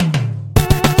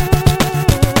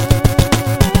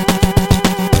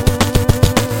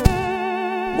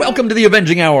Welcome to the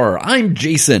Avenging Hour. I'm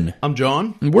Jason. I'm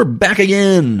John. And we're back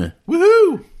again.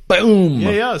 Woohoo! Boom.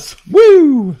 Yay us.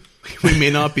 Woo. We may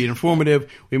not be informative,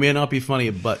 we may not be funny,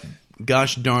 but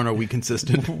gosh darn are we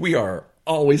consistent. We are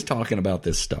always talking about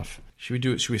this stuff. Should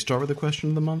we start with the question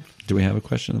of the month? Do we have a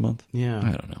question of the month? Yeah.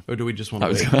 I don't know. Or do we just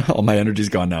want to All my energy's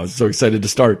gone now. I'm so excited to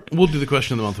start. We'll do the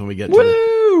question of the month when we get Woo!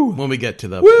 to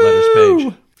the letters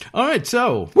page. All right,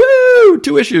 so Woo!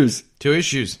 Two issues.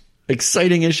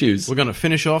 Exciting issues. We're going to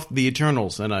finish off the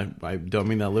Eternals, and I don't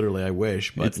mean that literally, I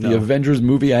wish. But It's the Avengers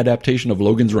movie adaptation of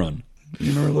Logan's Run.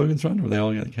 You remember Logan's Run? Where they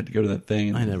all had to go to that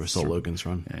thing? I never saw Logan's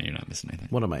Run. Yeah, you're not missing anything.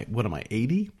 What am I,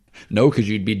 80? No, because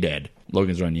you'd be dead.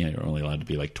 Logan's Run, yeah, you're only allowed to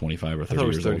be like 25 or 30 I thought it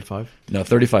was years 35. old. No,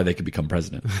 35, they could become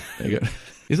president.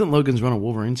 Isn't Logan's Run a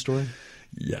Wolverine story?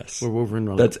 Yes. Where Wolverine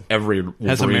runs. That's every Wolverine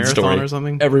has a marathon story. Or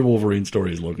something? Every Wolverine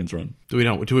story is Logan's Run. Do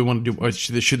we want to do, or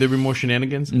should there be more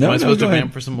shenanigans? No, Am I supposed to go ahead.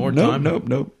 vamp for some more time?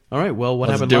 Nope. All right, well, what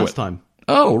Let's happened do last it. time?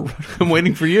 Oh, I'm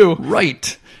waiting for you.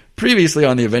 right. Previously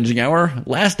on the Avenging Hour,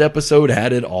 last episode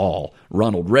had it all.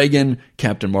 Ronald Reagan,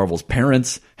 Captain Marvel's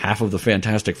parents, half of the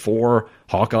Fantastic Four,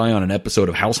 Hawkeye on an episode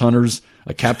of House Hunters,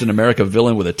 a Captain America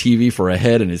villain with a TV for a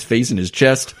head and his face in his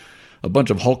chest, a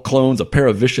bunch of Hulk clones, a pair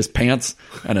of vicious pants,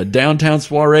 and a downtown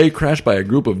soiree crashed by a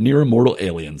group of near-immortal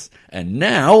aliens. And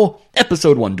now,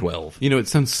 episode 112. You know, it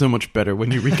sounds so much better when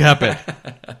you recap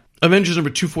it. Avengers number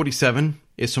 247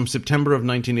 is from September of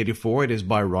 1984. It is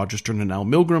by Roger Stern and Al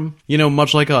Milgrom. You know,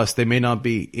 much like us, they may not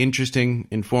be interesting,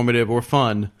 informative, or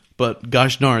fun, but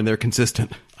gosh darn, they're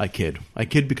consistent. I kid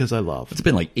because I love. It's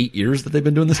been like 8 years that they've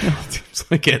been doing this now. Seems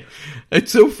like it.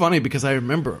 It's so funny because I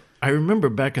remember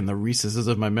back in the recesses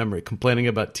of my memory complaining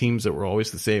about teams that were always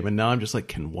the same, and now I'm just like,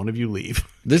 can one of you leave?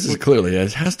 This is clearly,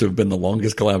 it has to have been the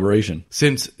longest collaboration.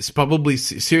 Since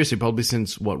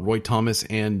since what, Roy Thomas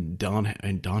and Don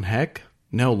Heck?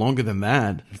 No, longer than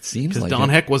that. It seems because like Don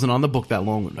Heck wasn't on the book that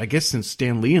long. I guess since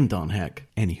Stan Lee and Don Heck.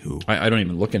 Anywho, I don't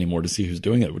even look anymore to see who's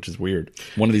doing it, which is weird.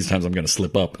 One of these times I'm going to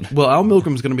slip up. Well, Al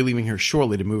Milgram's going to be leaving here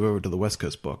shortly to move over to the West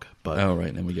Coast book. But Oh, right.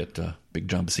 And then we get Big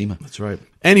John Buscema. that's right.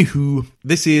 Anywho,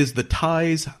 this is The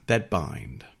Ties That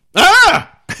Bind.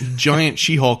 Ah! Giant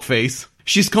She-Hulk face.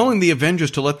 She's calling the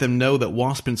Avengers to let them know that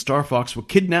Wasp and Starfox were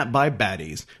kidnapped by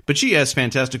baddies, but she has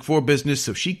Fantastic Four business,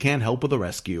 so she can't help with the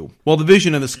rescue. While the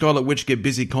Vision and the Scarlet Witch get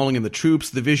busy calling in the troops,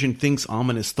 the Vision thinks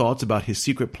ominous thoughts about his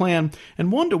secret plan,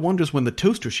 and Wanda wonders when the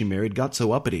toaster she married got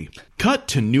so uppity. Cut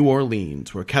to New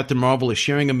Orleans, where Captain Marvel is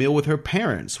sharing a meal with her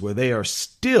parents, where they are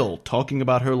still talking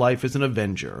about her life as an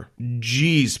Avenger.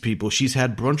 Jeez, people, she's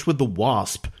had brunch with the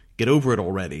Wasp. Get over it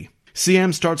already.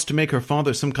 CM starts to make her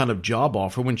father some kind of job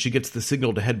offer when she gets the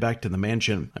signal to head back to the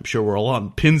mansion. I'm sure we're all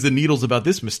on pins and needles about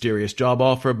this mysterious job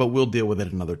offer, but we'll deal with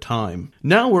it another time.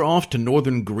 Now we're off to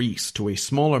northern Greece, to a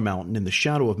smaller mountain in the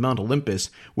shadow of Mount Olympus,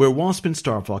 where Wasp and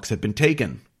Starfox have been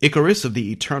taken. Icarus of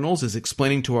the Eternals is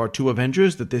explaining to our two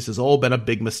Avengers that this has all been a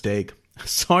big mistake.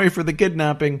 Sorry for the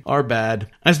kidnapping, our bad.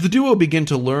 As the duo begin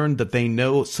to learn that they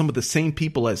know some of the same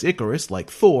people as Icarus, like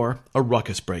Thor, a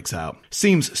ruckus breaks out.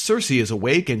 Seems Cersei is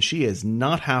awake and she is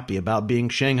not happy about being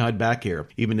shanghaied back here,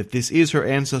 even if this is her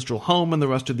ancestral home and the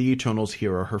rest of the Eternals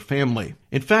here are her family.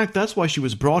 In fact, that's why she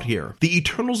was brought here. The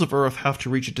Eternals of Earth have to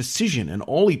reach a decision and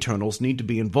all Eternals need to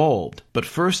be involved. But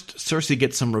first, Cersei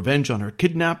gets some revenge on her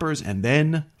kidnappers and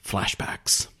then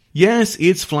flashbacks. Yes,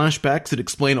 it's flashbacks that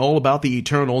explain all about the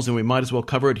Eternals, and we might as well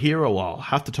cover it here, or I'll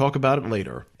have to talk about it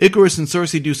later. Icarus and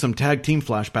Cersei do some tag team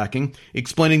flashbacking,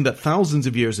 explaining that thousands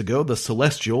of years ago, the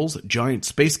Celestials, giant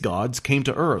space gods, came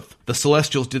to Earth. The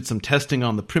Celestials did some testing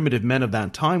on the primitive men of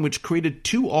that time, which created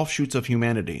two offshoots of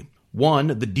humanity. One,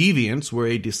 the Deviants, were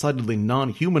a decidedly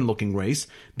non-human-looking race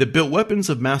that built weapons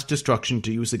of mass destruction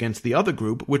to use against the other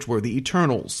group, which were the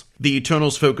Eternals. The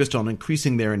Eternals focused on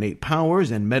increasing their innate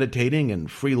powers and meditating and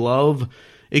free love,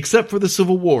 except for the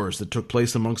civil wars that took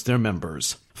place amongst their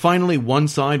members. Finally, one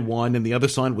side won and the other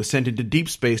side was sent into deep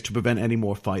space to prevent any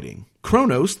more fighting.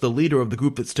 Kronos, the leader of the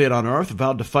group that stayed on Earth,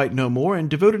 vowed to fight no more and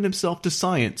devoted himself to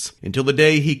science, until the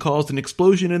day he caused an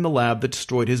explosion in the lab that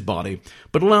destroyed his body,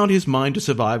 but allowed his mind to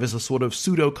survive as a sort of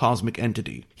pseudo-cosmic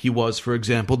entity. He was, for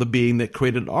example, the being that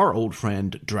created our old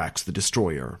friend, Drax the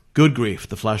Destroyer. Good grief,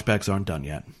 the flashbacks aren't done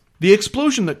yet. The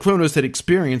explosion that Kronos had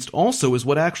experienced also is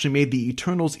what actually made the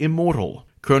Eternals immortal.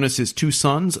 Kronos' two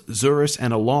sons, Zurus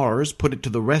and Alars, put it to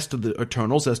the rest of the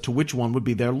Eternals as to which one would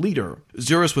be their leader.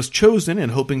 Zurus was chosen,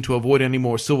 and hoping to avoid any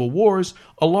more civil wars,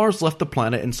 Alars left the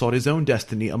planet and sought his own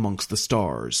destiny amongst the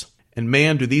stars. And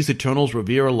man, do these Eternals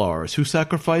revere Alars, who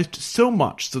sacrificed so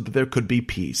much so that there could be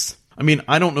peace. I mean,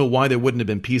 I don't know why there wouldn't have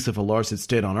been peace if Alars had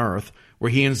stayed on Earth. Were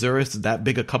he and Zurus that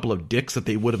big a couple of dicks that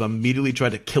they would have immediately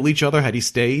tried to kill each other had he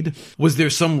stayed? Was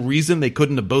there some reason they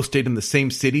couldn't have both stayed in the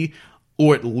same city,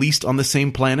 or at least on the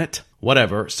same planet?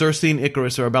 Whatever, Cersei and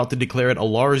Icarus are about to declare it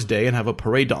Alar's Day and have a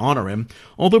parade to honor him,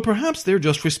 although perhaps they're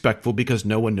just respectful because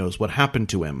no one knows what happened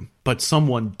to him. But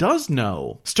someone does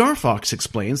know. Starfox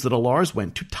explains that Alars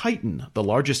went to Titan, the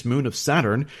largest moon of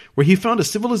Saturn, where he found a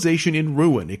civilization in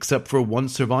ruin except for one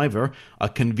survivor, a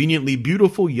conveniently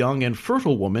beautiful, young, and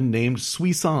fertile woman named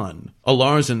Suisan.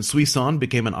 Alars and Suisan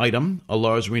became an item,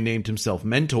 Alars renamed himself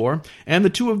Mentor, and the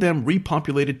two of them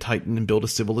repopulated Titan and built a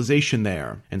civilization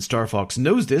there. And Starfox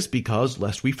knows this because,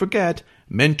 lest we forget,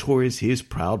 Mentor is his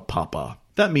proud papa.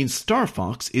 That means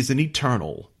Starfox is an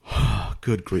Eternal.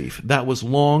 Good grief. That was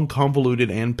long, convoluted,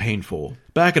 and painful.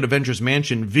 Back at Avengers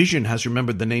Mansion, Vision has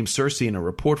remembered the name Cersei in a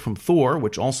report from Thor,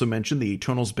 which also mentioned the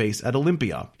Eternals base at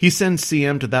Olympia. He sends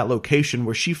CM to that location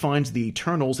where she finds the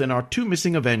Eternals and our two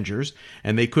missing Avengers,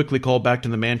 and they quickly call back to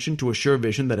the mansion to assure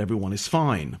Vision that everyone is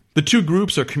fine. The two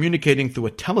groups are communicating through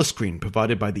a telescreen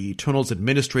provided by the Eternals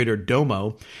administrator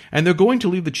Domo, and they're going to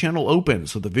leave the channel open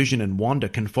so the Vision and Wanda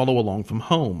can follow along from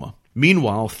home.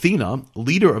 Meanwhile, Thena,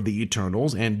 leader of the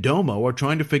Eternals, and Domo are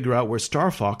trying to figure out where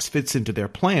Starfox fits into their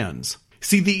plans.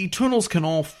 See, the Eternals can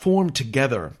all form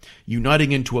together,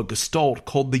 uniting into a gestalt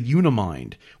called the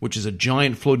Unimind, which is a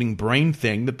giant floating brain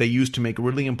thing that they use to make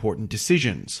really important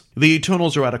decisions. The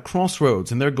Eternals are at a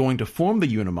crossroads, and they're going to form the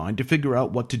Unimind to figure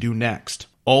out what to do next.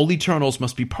 All Eternals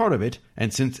must be part of it,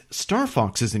 and since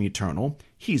Starfox is an Eternal,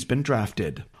 he's been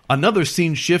drafted. Another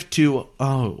scene shift to,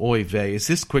 oh, oy vey, is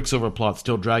this Quicksilver plot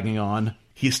still dragging on?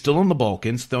 He's still in the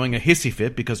Balkans, throwing a hissy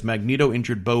fit because Magneto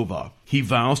injured Bova. He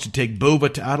vows to take Bova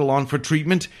to Adelon for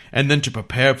treatment, and then to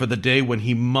prepare for the day when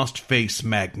he must face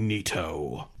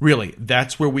Magneto. Really,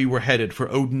 that's where we were headed for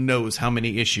Odin knows how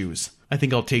many issues. I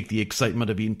think I'll take the excitement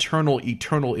of eternal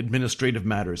administrative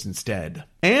matters instead.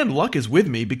 And luck is with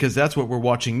me because that's what we're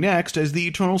watching next as the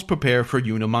Eternals prepare for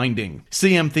Uniminding.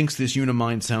 CM thinks this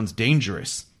Unimind sounds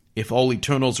dangerous. If all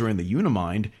Eternals are in the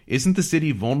Unimind, isn't the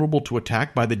city vulnerable to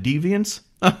attack by the Deviants?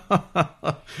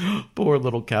 Poor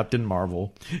little Captain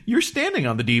Marvel. You're standing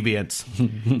on the Deviants.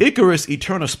 Icarus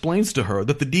Eterna explains to her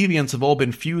that the Deviants have all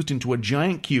been fused into a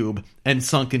giant cube and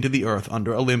sunk into the earth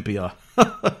under Olympia.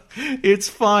 It's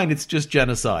fine, it's just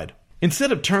genocide.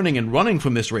 Instead of turning and running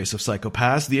from this race of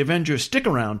psychopaths, the Avengers stick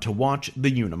around to watch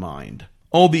the Unimind.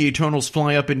 All the Eternals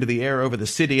fly up into the air over the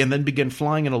city and then begin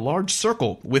flying in a large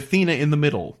circle, with Thena in the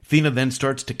middle. Thena then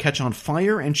starts to catch on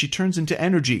fire and she turns into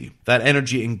energy. That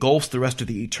energy engulfs the rest of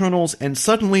the Eternals, and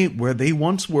suddenly, where they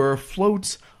once were,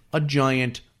 floats a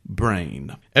giant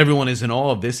brain. Everyone is in awe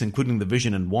of this, including the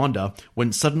Vision and Wanda,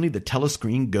 when suddenly the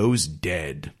telescreen goes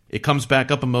dead. It comes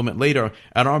back up a moment later,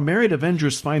 and our married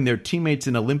Avengers find their teammates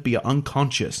in Olympia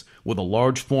unconscious, with a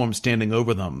large form standing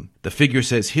over them. The figure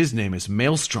says his name is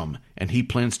Maelstrom, and he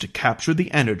plans to capture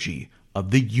the energy of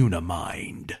the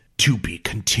Unimind. To be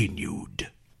continued.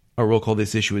 Our roll call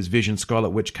this issue is Vision,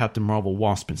 Scarlet Witch, Captain Marvel,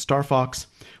 Wasp, and Starfox.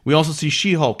 We also see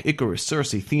She-Hulk, Icarus,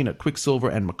 Cersei, Thena, Quicksilver,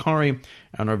 and Makkari,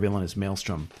 and our villain is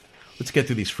Maelstrom. Let's get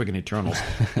through these friggin' Eternals.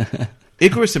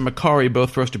 Icarus and Makkari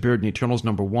both first appeared in Eternals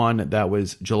 #1, that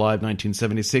was July of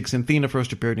 1976, and Thena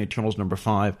first appeared in Eternals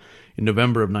 #5 in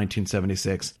November of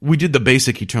 1976. We did the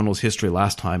basic Eternals history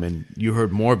last time, and you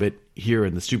heard more of it here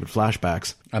in the stupid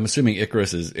flashbacks. I'm assuming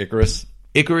Icarus is Icarus.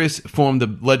 Icarus formed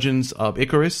the legends of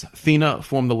Icarus, Thena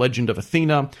formed the legend of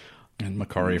Athena, and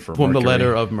Makkari for formed Mercury. the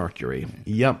letter of Mercury.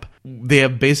 Yep. They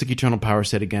have basic Eternal power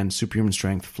set again, superhuman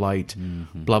strength, flight,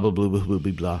 blah, blah, blah, blah, blah,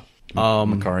 blah, blah.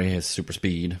 Makkari has super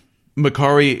speed.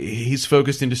 Makkari, he's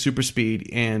focused into super speed,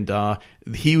 and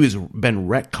he has been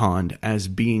retconned as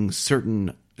being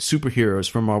certain superheroes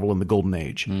from Marvel in the Golden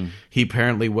Age. He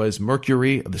apparently was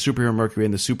Mercury, the superhero Mercury,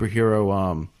 and the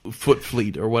superhero Foot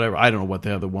Fleet, or whatever. I don't know what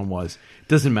the other one was.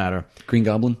 Doesn't matter. Green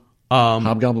Goblin?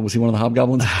 Hobgoblin? Was he one of the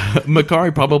Hobgoblins?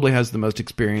 Makkari probably has the most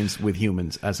experience with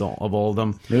humans of all of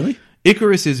them. Really?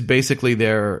 Icarus is basically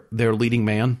their leading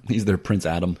man. He's their Prince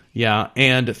Adam. Yeah,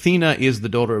 and Athena is the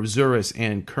daughter of Zurus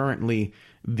and currently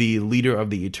the leader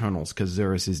of the Eternals because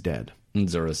Zurus is dead. And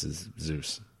Zurus is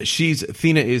Zeus.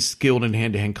 Athena is skilled in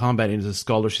hand-to-hand combat and is a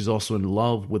scholar. She's also in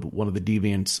love with one of the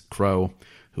deviants, Crow,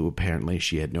 who apparently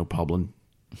she had no problem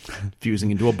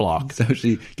fusing into a block. So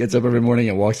she gets up every morning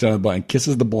and walks down the block and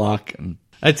kisses the block. And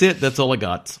that's it. That's all I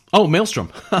got. Oh,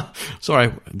 Maelstrom.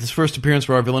 Sorry. This first appearance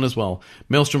for our villain as well.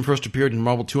 Maelstrom first appeared in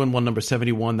Marvel 2-in-1 number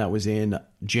 71. That was in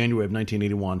January of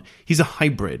 1981. He's a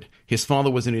hybrid. His father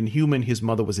was an Inhuman. His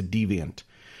mother was a Deviant.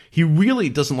 He really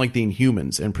doesn't like the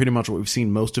Inhumans, and pretty much what we've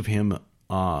seen most of him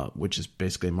which is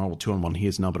basically a Marvel 2-on-1. He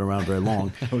has not been around very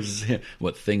long. That was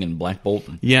what Thing and Black Bolt.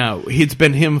 Yeah, it's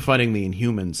been him fighting the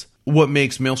Inhumans. What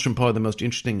makes Maelstrom probably the most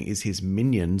interesting is his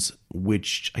minions,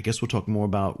 which I guess we'll talk more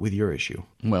about with your issue.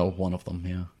 Well, one of them,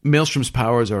 yeah. Maelstrom's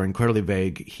powers are incredibly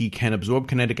vague. He can absorb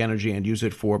kinetic energy and use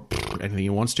it for anything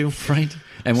he wants to. Right.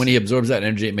 And when he absorbs that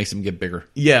energy, it makes him get bigger.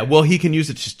 Yeah, well, he can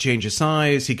use it to change his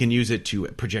size. He can use it to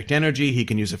project energy. He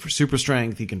can use it for super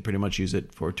strength. He can pretty much use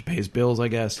it to pay his bills, I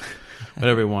guess.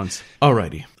 Whatever he wants.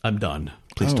 Alrighty, I'm done.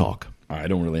 Please talk. I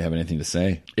don't really have anything to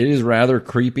say. It is rather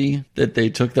creepy that they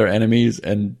took their enemies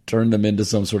and turned them into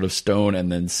some sort of stone and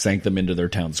then sank them into their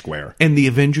town square. And the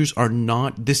Avengers are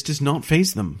not, this does not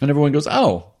faze them. And everyone goes,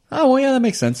 oh, well, yeah, that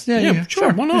makes sense. Yeah,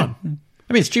 sure, why not? Yeah.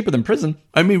 I mean, it's cheaper than prison.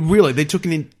 I mean, really, they took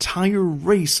an entire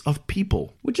race of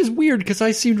people. Which is weird, because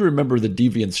I seem to remember the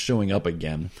Deviants showing up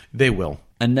again. They will.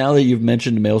 And now that you've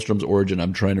mentioned Maelstrom's origin,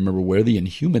 I'm trying to remember where the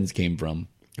Inhumans came from.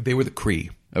 They were the Kree.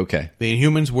 Okay. The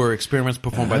Inhumans were experiments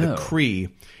performed by the Kree.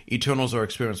 Eternals are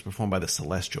experiments performed by the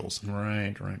Celestials.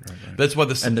 Right. That's why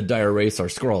and the Dire Race are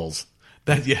Skrulls.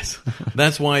 Yes.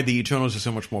 That's why the Eternals are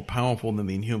so much more powerful than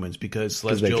the Inhumans, because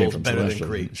Celestials are better than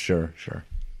Kree. Sure.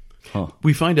 Huh.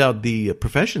 We find out the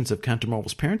professions of Captain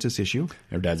Marvel's parents this issue.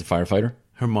 Her dad's a firefighter.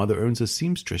 Her mother owns a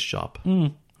seamstress shop.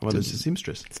 Her mother's a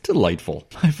seamstress. It's delightful.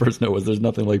 My first note was there's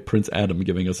nothing like Prince Adam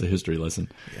giving us a history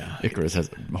lesson. Yeah. Icarus has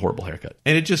a horrible haircut.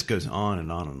 And it just goes on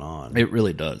and on and on. It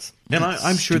really does. And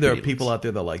I'm sure there are people out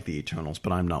there that like the Eternals,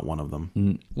 but I'm not one of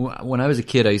them. When I was a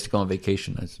kid, I used to go on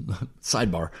vacation.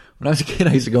 Sidebar. When I was a kid,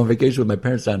 I used to go on vacation with my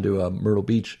parents down to Myrtle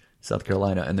Beach, South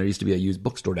Carolina, and there used to be a used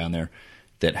bookstore down there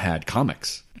that had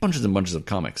comics. Bunches and bunches of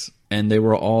comics. And they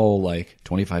were all like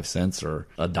 25 cents or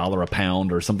 $1 a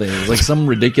pound or something. It was like some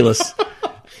ridiculous...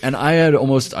 And I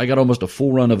got almost a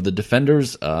full run of the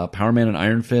Defenders, Power Man and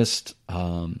Iron Fist,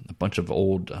 a bunch of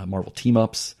old Marvel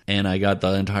team-ups, and I got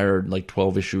the entire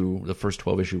the first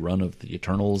 12-issue run of the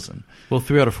Eternals. And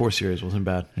 3 out of 4 series wasn't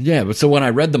bad. Yeah, but so when I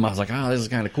read them, I was like, oh, this is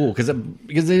kind of cool, because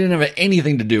they didn't have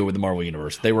anything to do with the Marvel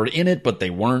Universe. They were in it, but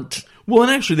they weren't. Well,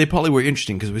 and actually, they probably were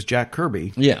interesting because it was Jack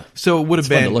Kirby. Yeah, so it would have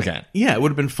been fun to look at. Yeah, it would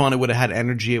have been fun. It would have had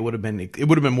energy. It would have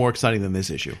been more exciting than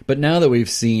this issue. But now that we've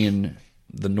seen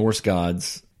the Norse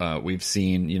gods, we've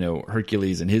seen,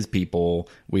 Hercules and his people.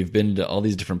 We've been to all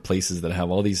these different places that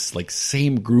have all these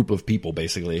same group of people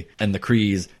basically, and the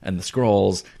Krees and the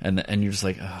Skrulls, and you're just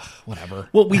like, ugh, whatever.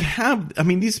 Well, we have. I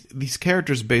mean, these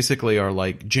characters basically are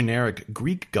like generic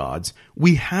Greek gods.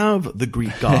 We have the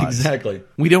Greek gods. Exactly.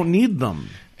 We don't need them.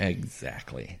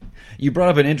 Exactly. You brought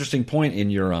up an interesting point in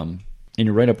your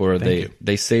write-up where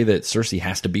they say that Cersei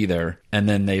has to be there, and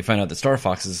then they find out that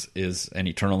Starfox is an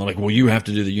Eternal, and they're like, well, you have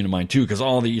to do the Unimind too, because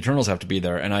all the Eternals have to be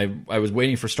there. And I was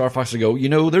waiting for Starfox to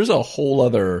go, there's a whole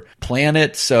other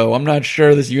planet, so I'm not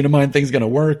sure this Unimind thing's going to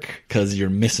work, because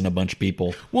you're missing a bunch of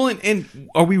people. Well,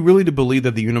 and are we really to believe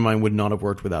that the Unimind would not have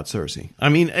worked without Cersei? I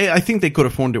mean, I think they could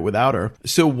have formed it without her,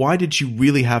 so why did she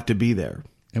really have to be there?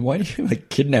 And why do you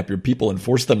kidnap your people and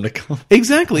force them to come?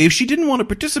 Exactly. If she didn't want to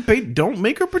participate, don't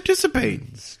make her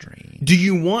participate. Strange. Do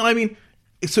you want?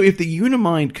 So if the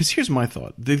Unimind, because here's my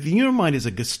thought: if the Unimind is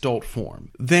a Gestalt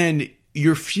form, then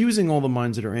you're fusing all the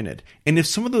minds that are in it. And if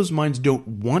some of those minds don't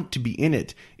want to be in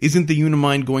it, isn't the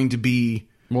Unimind going to be?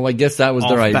 Well, I guess that was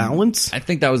their idea. Balance. I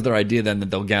think that was their idea then, that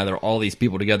they'll gather all these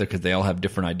people together because they all have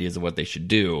different ideas of what they should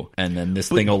do, and then this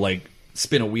thing will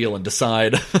spin a wheel and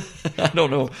decide. I don't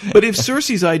know. But if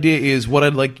Cersei's idea is, what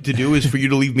I'd like to do is for you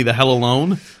to leave me the hell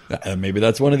alone. Maybe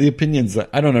that's one of the opinions.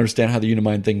 I don't understand how the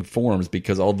Unimind thing forms,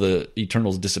 because all the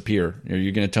Eternals disappear. Are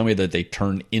you going to tell me that they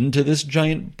turn into this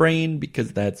giant brain?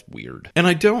 Because that's weird. And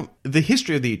the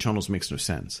history of the Eternals makes no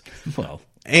sense. Well.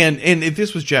 And if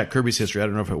this was Jack Kirby's history, I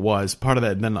don't know if it was part of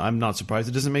that, then I'm not surprised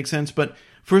it doesn't make sense. But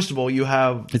first of all, you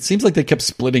have... It seems like they kept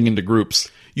splitting into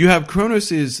groups. You have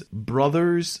Kronos'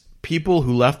 brothers... people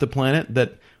who left the planet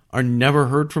that are never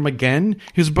heard from again.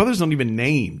 His brothers not even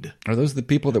named. Are those the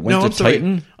people that went to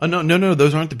Titan? No,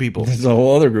 those aren't the people. There's a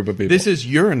whole other group of people. This is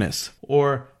Uranus.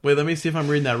 Or, wait, let me see if I'm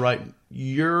reading that right.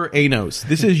 Uranos.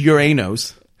 This is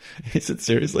Uranos. Is it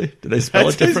seriously? Did they spell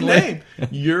it differently?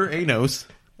 That's his name. Uranos.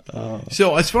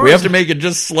 So as far we as have to make it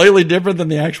just slightly different than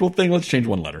the actual thing. Let's change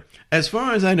one letter. As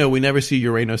far as I know, we never see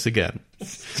Uranus again.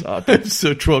 I'm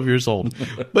so 12 years old.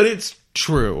 But it's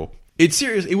true. It's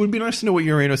serious. It would be nice to know what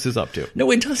Uranus is up to.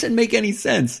 No, it doesn't make any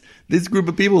sense. This group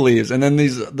of people leaves, and then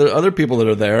the other people that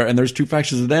are there, and there's two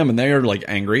factions of them, and they are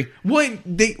angry. What?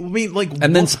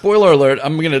 And then, spoiler alert,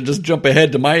 I'm going to just jump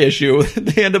ahead to my issue.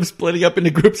 They end up splitting up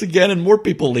into groups again, and more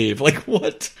people leave.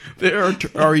 What? There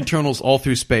are Eternals all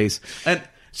through space. And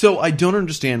So I don't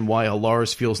understand why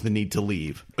Alaris feels the need to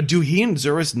leave. Do he and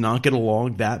Zurus not get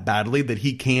along that badly that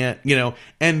he can't,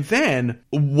 And then,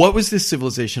 what was this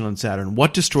civilization on Saturn?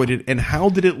 What destroyed it? And how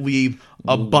did it leave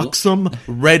a buxom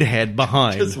redhead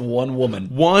behind? Just one woman.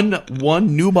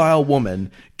 One nubile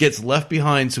woman gets left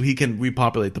behind so he can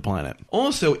repopulate the planet.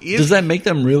 Also, does that make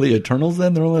them really Eternals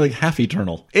then? They're only like half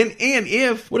Eternal. And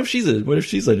if... What if she's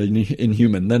an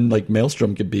Inhuman? Then like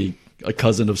Maelstrom could be a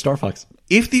cousin of Starfox.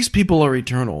 If these people are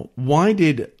eternal, why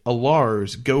did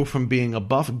Alars go from being a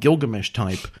buff Gilgamesh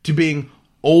type to being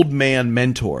old man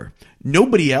mentor?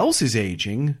 Nobody else is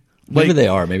aging. Maybe they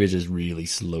are. Maybe it's just really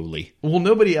slowly. Well,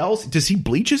 nobody else. Does he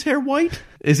bleach his hair white?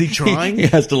 Is he trying? He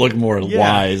has to look more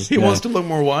wise. He wants to look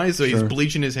more wise, so he's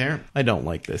bleaching his hair. I don't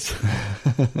like this.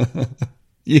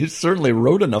 You certainly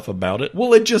wrote enough about it.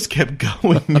 Well, it just kept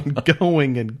going and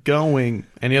going and going.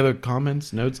 Any other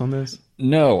comments, notes on this?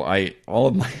 No,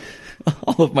 all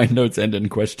of my notes end in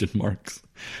question marks.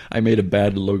 I made a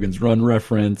bad Logan's Run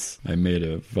reference. I made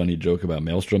a funny joke about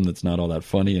Maelstrom that's not all that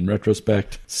funny in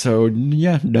retrospect. So,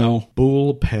 yeah, no.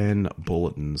 Bullpen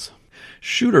bulletins.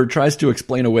 Shooter tries to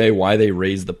explain away why they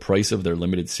raised the price of their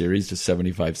limited series to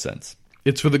 75 cents.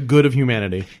 It's for the good of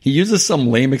humanity. He uses some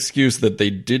lame excuse that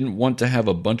they didn't want to have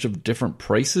a bunch of different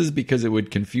prices because it would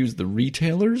confuse the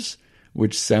retailers,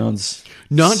 which sounds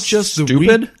not just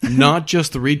stupid. Not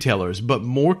just the retailers, but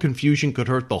more confusion could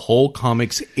hurt the whole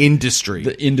comics industry.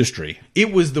 The industry.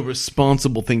 It was the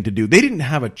responsible thing to do. They didn't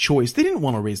have a choice. They didn't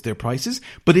want to raise their prices.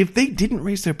 But if they didn't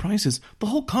raise their prices, the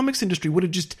whole comics industry would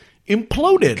have just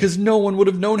imploded. Because no one would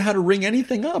have known how to ring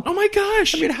anything up. Oh my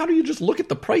gosh. I mean, how do you just look at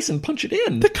the price and punch it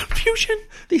in? The confusion.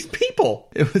 These people.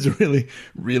 It was really,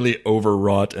 really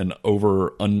overwrought and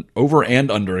over and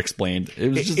underexplained. It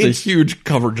was just a huge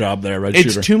cover job there, right,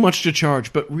 It's Shooter? too much to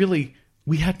charge, but really,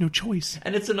 we had no choice.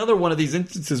 And it's another one of these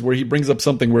instances where he brings up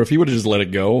something where if he would have just let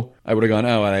it go, I would have gone,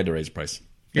 I had to raise the price.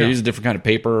 Yeah. Use a different kind of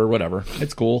paper or whatever.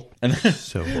 It's cool. And then,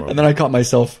 and then I caught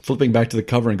myself flipping back to the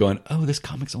cover and going, oh, this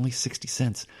comic's only 60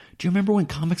 cents. Do you remember when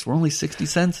comics were only 60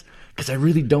 cents? Because I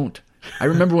really don't. I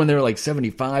remember when they were like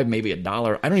 75, maybe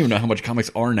 $1. I don't even know how much comics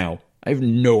are now. I have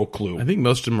no clue. I think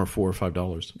most of them are $4 or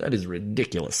 $5. That is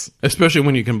ridiculous. Especially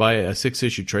when you can buy a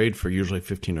 6-issue trade for usually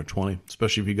 $15 or $20.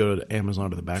 Especially if you go to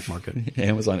Amazon or the back market.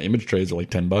 Amazon image trades are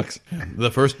like $10. The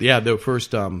first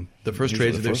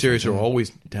trades of their series are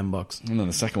always $10. And then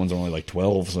the second one's only like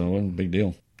 12, so it wasn't a big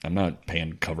deal. I'm not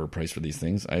paying cover price for these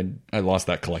things. I lost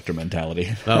that collector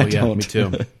mentality. Oh yeah, me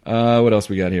too. What else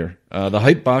we got here? The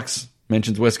Hype Box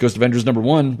mentions West Coast Avengers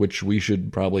 #1, which we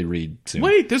should probably read soon.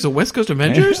 Wait, there's a West Coast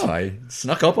Avengers? I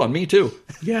snuck up on me too.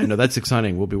 Yeah, no, that's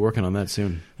exciting. We'll be working on that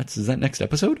soon. Is that next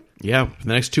episode? Yeah,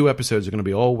 the next 2 episodes are going to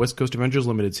be all West Coast Avengers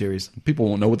limited series. People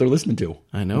won't know what they're listening to.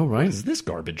 I know, right? What is this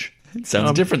garbage? It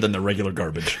sounds different than the regular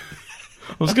garbage.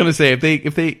 I was going to say,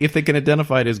 if they can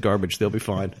identify it as garbage, they'll be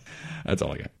fine. That's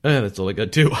all I got. That's all I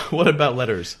got, too. What about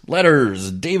letters?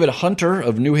 Letters. David Hunter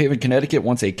of New Haven, Connecticut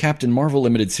wants a Captain Marvel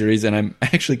limited series, and I'm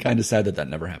actually kind of sad that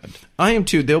never happened. I am,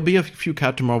 too. There'll be a few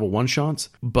Captain Marvel one-shots,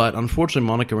 but unfortunately,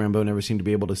 Monica Rambeau never seemed to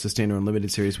be able to sustain her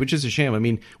unlimited series, which is a shame. I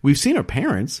mean, we've seen her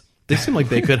parents. They seem like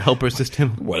they could help her sustain.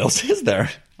 What else is there?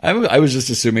 I was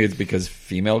just assuming it's because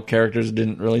female characters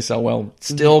didn't really sell well.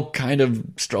 Still kind of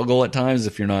struggle at times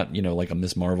if you're not, like a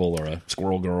Miss Marvel or a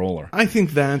Squirrel Girl or. I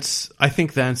think that's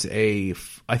a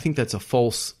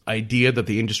false idea that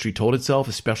the industry told itself,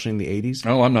 especially in the 80s.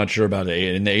 Oh, I'm not sure about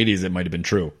it. In the 80s, it might have been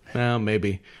true. Well,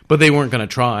 maybe, but they weren't going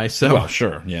to try. So, well,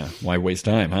 sure, yeah. Why waste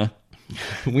time, huh?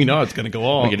 We know it's going to go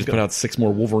on. We can just put out 6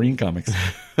 more Wolverine comics.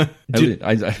 I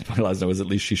realized that was at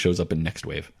least she shows up in Next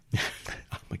Wave.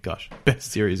 Oh my gosh, best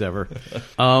series ever.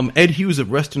 Ed Hughes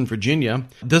of Reston, Virginia,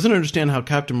 doesn't understand how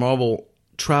Captain Marvel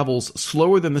travels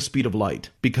slower than the speed of light,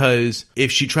 because if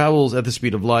she travels at the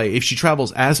speed of light, if she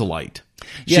travels as a light,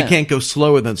 she can't go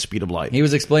slower than the speed of light. He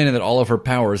was explaining that all of her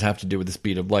powers have to do with the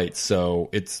speed of light, so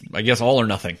it's, I guess, all or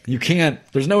nothing. You can't,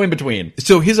 there's no in between.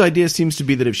 So his idea seems to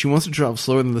be that if she wants to travel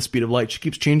slower than the speed of light, she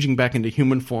keeps changing back into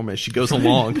human form as she goes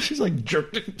along. She's like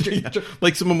jerk,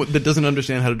 like someone that doesn't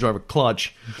understand how to drive a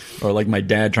clutch, or like my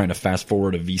dad trying to fast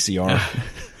forward a VCR.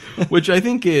 Which I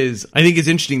think is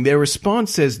interesting. Their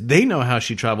response says they know how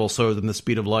she travels slower than the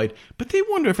speed of light, but they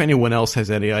wonder if anyone else has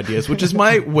any ideas, which is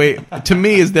my way, to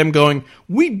me, is them going,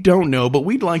 we don't know, but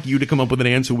we'd like you to come up with an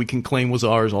answer we can claim was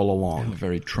ours all along.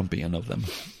 Very Trumpian of them.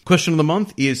 Question of the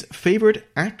month is favorite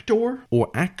actor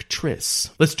or actress?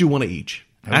 Let's do one of each.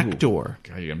 Ooh. Actor. God,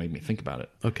 you're going to make me think about it.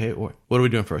 Okay, or what are we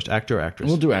doing first? Actor or actress?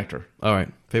 We'll do actor. All right,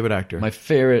 favorite actor. My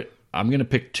favorite, I'm going to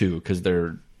pick 2 because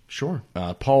they're sure.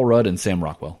 Paul Rudd and Sam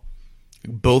Rockwell.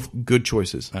 Both good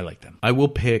choices. I like them. I will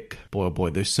pick, boy, oh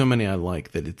boy, there's so many I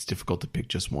like that it's difficult to pick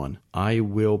just one.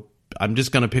 I'm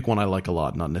just going to pick one I like a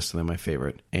lot, not necessarily my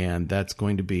favorite. And that's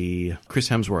going to be Chris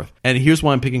Hemsworth. And here's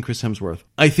why I'm picking Chris Hemsworth.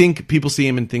 I think people see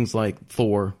him in things like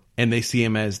Thor, and they see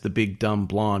him as the big, dumb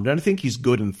blonde. And I think he's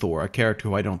good in Thor, a character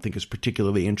who I don't think is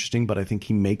particularly interesting, but I think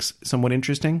he makes somewhat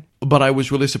interesting. But I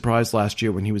was really surprised last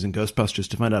year when he was in Ghostbusters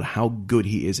to find out how good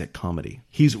he is at comedy.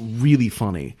 He's really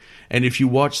funny. And if you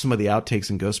watch some of the outtakes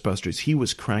in Ghostbusters, he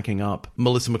was cracking up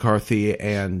Melissa McCarthy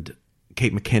and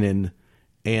Kate McKinnon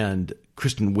and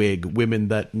Kristen Wiig, women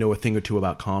that know a thing or two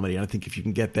about comedy. And I think if you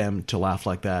can get them to laugh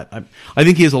like that, I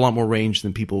think he has a lot more range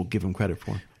than people give him credit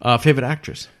for. Favorite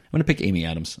actress? I'm going to pick Amy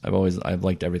Adams. I've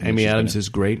liked everything. Amy Adams is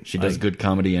great. She does good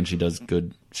comedy and she does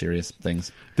good serious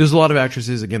things. There's a lot of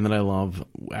actresses, again, that I love.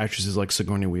 Actresses like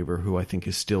Sigourney Weaver, who I think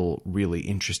is still really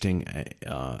interesting,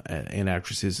 and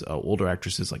actresses, older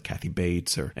actresses like Kathy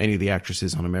Bates or any of the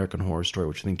actresses on American Horror Story,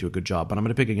 which I think do a good job. But I'm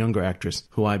going to pick a younger actress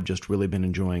who I've just really been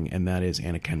enjoying, and that is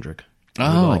Anna Kendrick.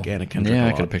 I really like Anna Kendrick. Yeah,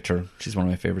 I could have picked her. She's one of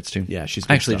my favorites too. Yeah, she's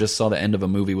good. I actually just saw the end of a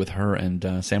movie with her and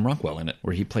Sam Rockwell in it,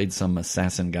 where he played some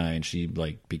assassin guy and she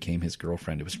became his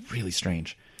girlfriend. It was really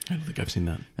strange. I don't think I've seen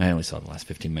that. I only saw the last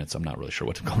 15 minutes. So I'm not really sure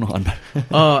what's going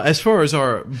on. As far as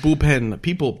our bullpen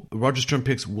people, Roger Stern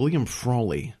picks William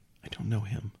Frawley. I don't know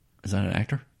him. Is that an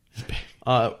actor?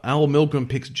 Al Milgram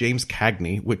picks James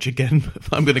Cagney, which again,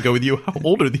 I'm going to go with you. How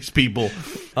old are these people?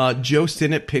 Joe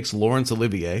Sinnott picks Laurence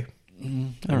Olivier.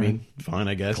 I mean, fine,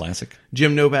 I guess. Classic.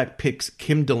 Jim Novak picks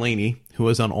Kim Delaney, who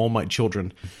was on All My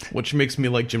Children, which makes me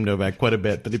like Jim Novak quite a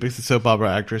bit, but he picks a soap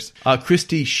opera actress.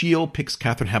 Christy Shield picks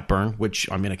Katharine Hepburn,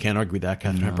 which, I mean, I can't argue with that.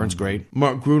 Katharine Hepburn's great.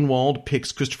 Mark Grunwald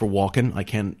picks Christopher Walken.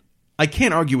 I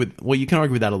can't argue with, well, you can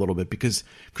argue with that a little bit because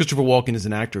Christopher Walken is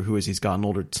an actor who, as he's gotten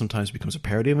older, sometimes becomes a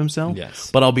parody of himself.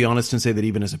 Yes. But I'll be honest and say that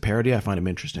even as a parody, I find him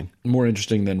interesting. More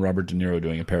interesting than Robert De Niro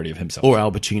doing a parody of himself. Or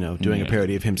Al Pacino doing a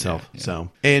parody of himself. Yeah.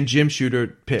 So, and Jim Shooter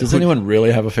picks. Does anyone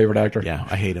really have a favorite actor? Yeah,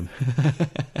 I hate him.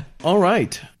 All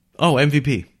right. Oh,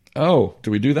 MVP. Oh,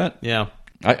 do we do that? Yeah.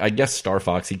 I guess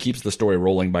Starfox. He keeps the story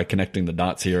rolling by connecting the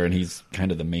dots here, and he's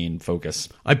kind of the main focus.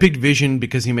 I picked Vision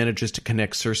because he manages to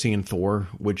connect Cersei and Thor,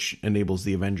 which enables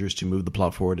the Avengers to move the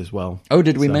plot forward as well. Oh,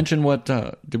 did we mention what?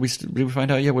 Did we find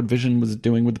out yet what Vision was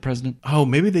doing with the president? Oh,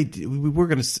 maybe they did. We were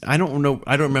going to. I don't know.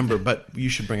 I don't remember, but you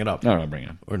should bring it up. No, bring it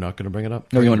up. We're not going to bring it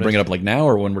up? No, you want to bring it up like now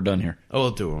or when we're done here? Oh,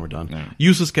 we'll do it when we're done. No.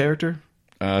 Useless character?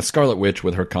 Scarlet Witch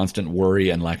with her constant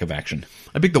worry and lack of action.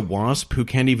 I picked the Wasp, who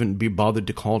can't even be bothered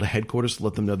to call to headquarters to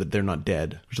let them know that they're not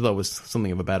dead, which I thought was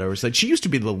something of a bad oversight. She used to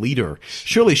be the leader.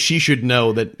 Surely she should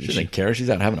know that. She doesn't care. She's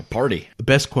out having a party. The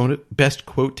best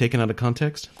quote taken out of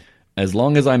context? As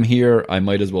long as I'm here, I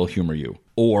might as well humor you.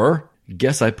 Or,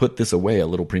 guess I put this away a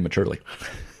little prematurely.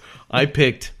 I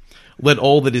picked, let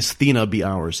all that is Thena be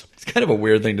ours. It's kind of a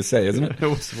weird thing to say, isn't it? It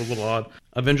was a little odd.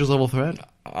 Avengers level threat?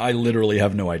 I literally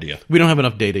have no idea. We don't have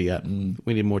enough data yet.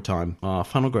 We need more time.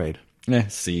 Final grade.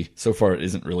 C. So far, it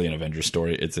isn't really an Avengers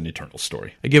story. It's an Eternal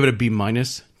story. I give it a B-. Too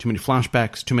many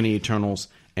flashbacks, too many Eternals,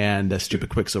 and a stupid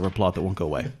Quicksilver plot that won't go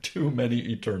away. Too many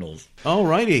Eternals.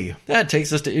 Alrighty. That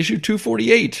takes us to issue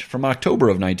 248 from October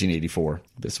of 1984.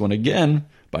 This one again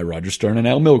by Roger Stern and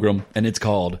Al Milgram, and it's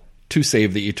called To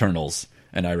Save the Eternals.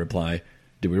 And I reply,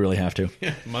 do we really have to?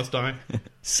 Yeah, must I?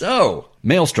 So,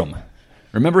 Maelstrom.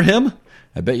 Remember him?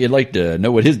 I bet you'd like to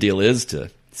know what his deal is, to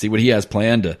see what he has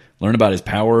planned, to learn about his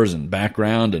powers and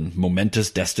background and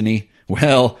momentous destiny.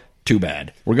 Well, too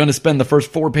bad. We're going to spend the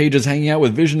first 4 pages hanging out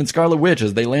with Vision and Scarlet Witch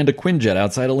as they land a Quinjet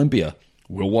outside Olympia.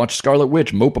 We'll watch Scarlet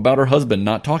Witch mope about her husband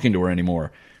not talking to her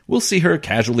anymore. We'll see her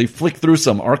casually flick through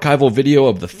some archival video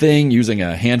of the Thing using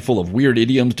a handful of weird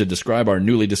idioms to describe our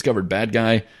newly discovered bad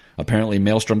guy. Apparently,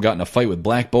 Maelstrom got in a fight with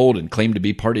Black Bolt and claimed to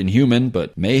be part Inhuman,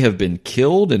 but may have been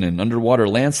killed in an underwater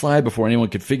landslide before anyone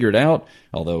could figure it out,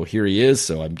 although here he is,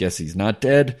 so I guess he's not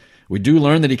dead. We do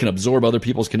learn that he can absorb other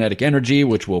people's kinetic energy,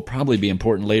 which will probably be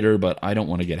important later, but I don't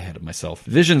want to get ahead of myself.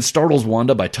 Vision startles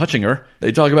Wanda by touching her.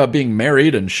 They talk about being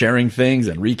married and sharing things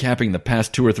and recapping the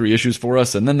past 2 or 3 issues for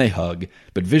us, and then they hug.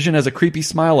 But Vision has a creepy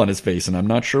smile on his face, and I'm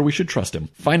not sure we should trust him.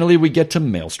 Finally, we get to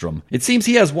Maelstrom. It seems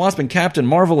he has Wasp and Captain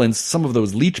Marvel in some of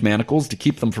those leech manacles to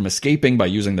keep them from escaping by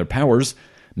using their powers.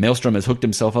 Maelstrom has hooked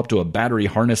himself up to a battery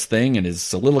harness thing and is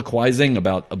soliloquizing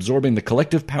about absorbing the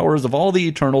collective powers of all the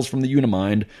Eternals from the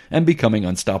Unimind and becoming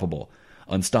unstoppable.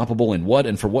 Unstoppable in what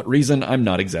and for what reason, I'm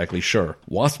not exactly sure.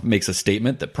 Wasp makes a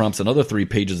statement that prompts another 3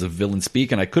 pages of villain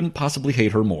speak, and I couldn't possibly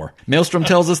hate her more. Maelstrom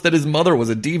tells us that his mother was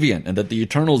a deviant and that the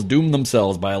Eternals doomed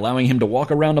themselves by allowing him to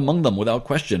walk around among them without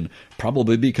question,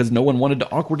 probably because no one wanted to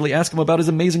awkwardly ask him about his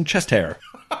amazing chest hair.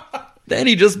 Then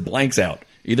he just blanks out.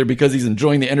 either because he's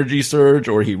enjoying the energy surge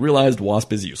or he realized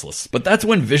Wasp is useless. But that's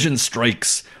when Vision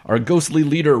strikes. Our ghostly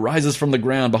leader rises from the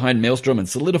ground behind Maelstrom and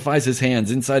solidifies his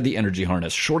hands inside the energy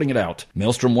harness, shorting it out.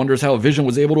 Maelstrom wonders how Vision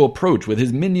was able to approach with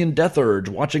his minion Death Urge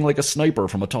watching like a sniper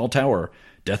from a tall tower.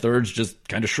 Death Urge just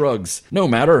kind of shrugs. No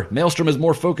matter, Maelstrom is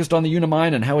more focused on the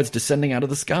Unimind and how it's descending out of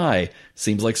the sky.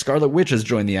 Seems like Scarlet Witch has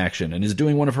joined the action and is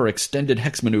doing one of her extended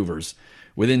hex maneuvers.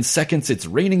 Within seconds, it's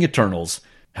raining Eternals.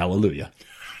 Hallelujah.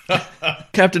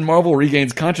 Captain Marvel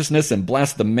regains consciousness and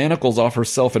blasts the manacles off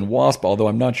herself and Wasp, although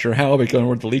I'm not sure how,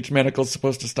 because the leech manacle's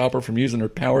supposed to stop her from using her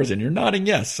powers, and you're nodding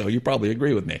yes, so you probably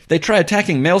agree with me. They try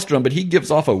attacking Maelstrom, but he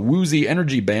gives off a woozy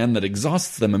energy band that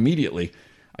exhausts them immediately.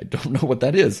 I don't know what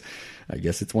that is. I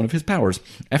guess it's one of his powers.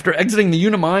 After exiting the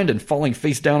Unimind and falling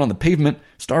face down on the pavement,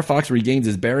 Starfox regains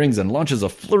his bearings and launches a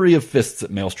flurry of fists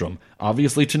at Maelstrom,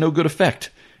 obviously to no good effect.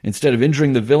 Instead of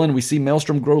injuring the villain, we see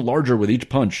Maelstrom grow larger with each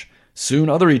punch. Soon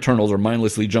other Eternals are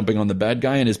mindlessly jumping on the bad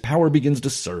guy and his power begins to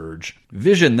surge.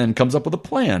 Vision then comes up with a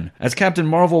plan. As Captain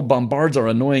Marvel bombards our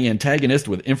annoying antagonist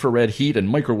with infrared heat and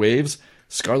microwaves,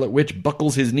 Scarlet Witch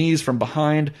buckles his knees from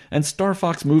behind, and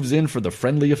Starfox moves in for the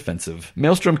friendly offensive.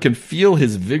 Maelstrom can feel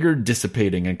his vigor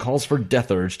dissipating and calls for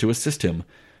Death Urge to assist him.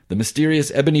 The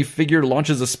mysterious ebony figure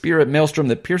launches a spear at Maelstrom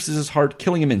that pierces his heart,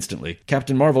 killing him instantly.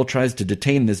 Captain Marvel tries to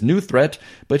detain this new threat,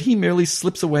 but he merely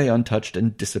slips away untouched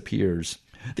and disappears.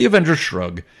 The Avengers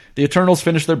shrug. The Eternals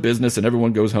finish their business and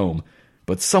everyone goes home.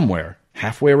 But somewhere,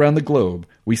 halfway around the globe,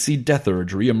 we see Death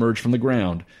Urge re-emerge from the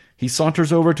ground. He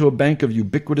saunters over to a bank of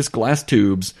ubiquitous glass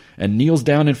tubes and kneels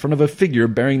down in front of a figure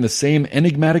bearing the same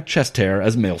enigmatic chest hair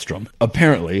as Maelstrom.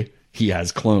 Apparently, he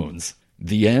has clones.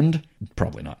 The end?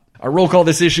 Probably not. Our roll call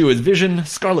this issue is Vision,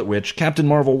 Scarlet Witch, Captain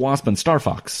Marvel, Wasp, and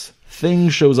Starfox. Thing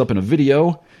shows up in a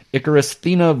video. Icarus,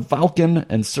 Thena, Valken,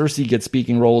 and Cersei get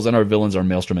speaking roles, and our villains are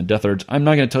Maelstrom and Death Urge. I'm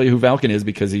not going to tell you who Valken is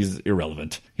because he's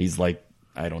irrelevant. He's like,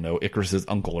 I don't know, Icarus's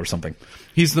uncle or something.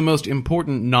 He's the most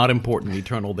important, not important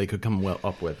Eternal they could come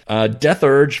up with. Death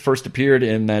Urge first appeared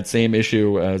in that same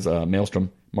issue as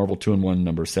Maelstrom, Marvel 2-in-1,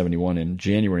 number 71, in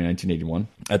January 1981.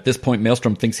 At this point,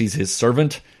 Maelstrom thinks he's his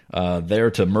servant,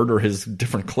 there to murder his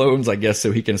different clones, I guess,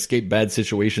 so he can escape bad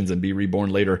situations and be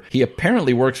reborn later. He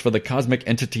apparently works for the cosmic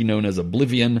entity known as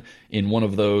Oblivion in one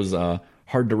of those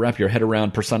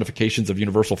hard-to-wrap-your-head-around personifications of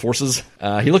universal forces.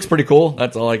 He looks pretty cool,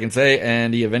 that's all I can say,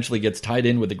 and he eventually gets tied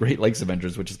in with the Great Lakes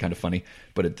Avengers, which is kind of funny,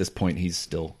 but at this point, he's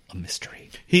still a mystery.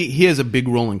 He has a big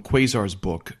role in Quasar's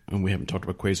book, and we haven't talked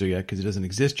about Quasar yet because he doesn't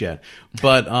exist yet,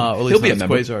 but at least he'll be a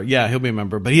member. Quasar. Yeah, he'll be a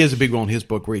member, but he has a big role in his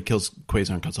book where he kills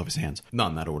Quasar and cuts off his hands. Not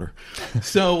in that order.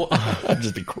 So that'd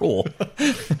just be cruel.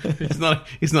 He's not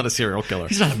a serial killer.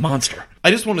 He's not a monster.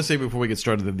 I just want to say before we get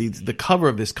started that the cover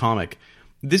of this comic,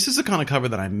 this is the kind of cover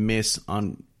that I miss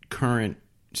on current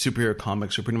superhero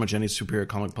comics, or pretty much any superhero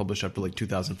comic published after like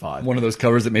 2005. One of those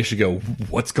covers that makes you go,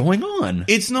 what's going on?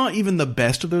 It's not even the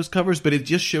best of those covers, but it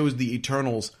just shows the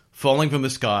Eternals falling from the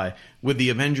sky with the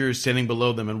Avengers standing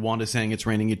below them and Wanda saying it's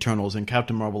raining Eternals and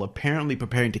Captain Marvel apparently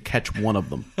preparing to catch one of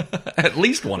them. At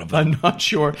least one of them. I'm not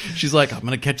sure. She's like, I'm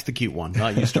going to catch the cute one,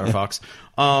 not you, Starfox.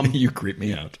 You creep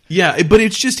me out. Yeah, but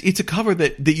it's a cover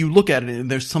that you look at it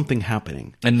and there's something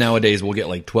happening. And nowadays we'll get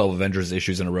like 12 Avengers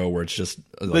issues in a row where it's just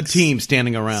like the team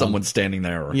standing around. Someone standing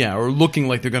there. Or looking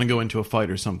like they're going to go into a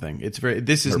fight or something.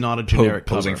 This is not a generic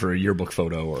posing cover. for a yearbook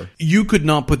photo. Or you could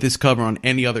not put this cover on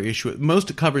any other issue.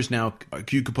 Most covers now,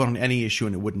 you could put on any issue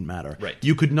and it wouldn't matter. Right.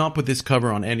 You could not put this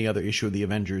cover on any other issue of the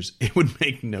Avengers. It would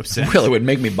make no sense. Well, it would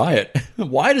make me buy it.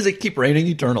 Why does it keep raining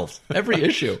Eternals? Every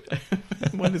issue.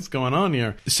 What is going on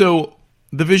here? So,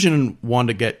 the Vision and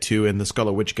Wanda get to, and the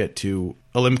Scarlet Witch get to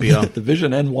Olympia. The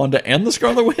Vision and Wanda and the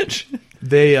Scarlet Witch?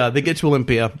 They get to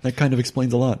Olympia. That kind of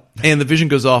explains a lot. And the Vision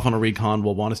goes off on a recon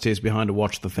while Wanda stays behind to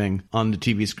watch the thing on the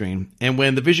TV screen. And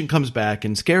when the Vision comes back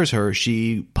and scares her,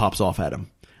 she pops off at him.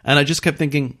 And I just kept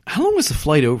thinking, how long was the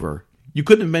flight over? You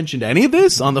couldn't have mentioned any of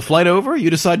this on the flight over?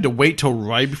 You decided to wait till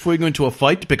right before you go into a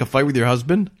fight to pick a fight with your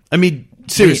husband? I mean,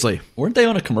 seriously. Wait, weren't they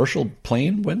on a commercial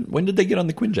plane? When did they get on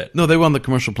the Quinjet? No, they were on the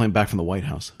commercial plane back from the White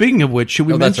House. Speaking of which, should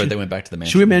we mention... that's right, they went back to the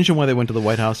mansion. Should we mention why they went to the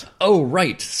White House? Oh,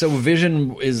 right. So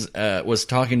Vision was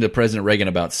talking to President Reagan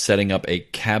about setting up a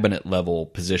cabinet-level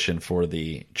position for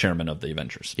the chairman of the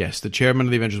Avengers. Yes, the chairman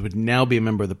of the Avengers would now be a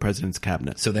member of the president's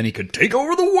cabinet. So then he could take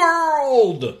over the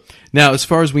world! Now, as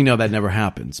far as we know, that never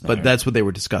happens, but that's what they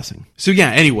were discussing. So yeah,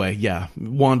 anyway, yeah,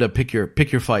 Wanda, pick your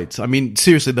fights. I mean,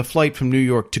 seriously, the flight from New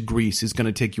York to Greece is going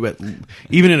to take you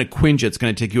even in a Quinjet, it's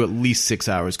going to take you at least 6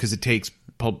 hours because it takes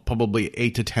probably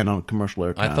 8 to 10 on a commercial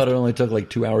aircraft. I thought it only took like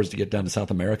 2 hours to get down to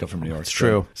South America from New York. It's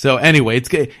true. So anyway,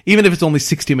 even if it's only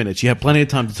 60 minutes, you have plenty of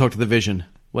time to talk to the Vision.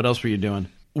 What else were you doing?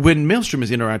 when Maelstrom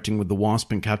is interacting with the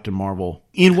Wasp and Captain Marvel,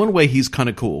 in one way he's kind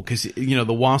of cool because the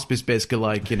Wasp is basically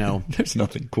like there's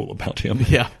nothing cool about him.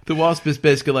 Yeah, the Wasp is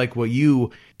basically like, well, you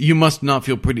must not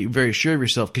feel very sure of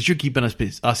yourself because you're keeping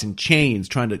us in chains,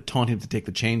 trying to taunt him to take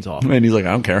the chains off. And he's like,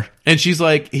 I don't care. And he's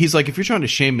like, if you're trying to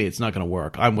shame me, it's not going to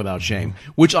work. I'm without shame,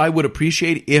 which I would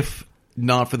appreciate if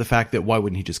not for the fact that why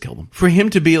wouldn't he just kill them? For him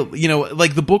to be,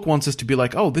 like the book wants us to be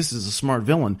like, oh, this is a smart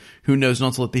villain who knows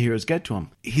not to let the heroes get to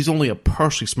him. He's only a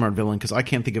partially smart villain because I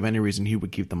can't think of any reason he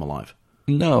would keep them alive.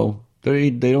 No, they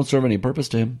don't serve any purpose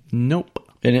to him. Nope.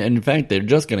 And in fact, they're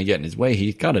just going to get in his way.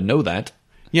 He's got to know that.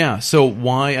 Yeah. So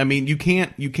why? I mean, you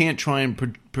can't try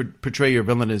and portray your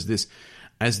villain as this.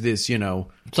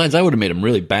 Besides, I would have made him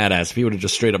really badass if he would have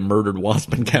just straight up murdered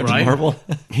Wasp and Captain Marvel.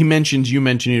 You mentioned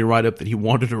in your write-up that he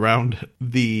wandered around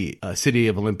the city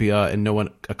of Olympia and no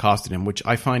one accosted him, which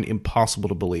I find impossible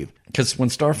to believe. Because when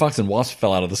Starfox and Wasp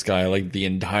fell out of the sky, like the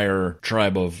entire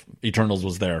tribe of Eternals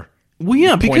was there. Well,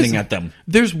 yeah, because pointing at them.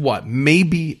 There's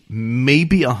maybe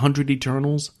 100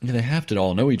 Eternals. Yeah, they have to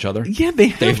all know each other. Yeah,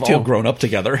 they've all grown up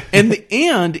together.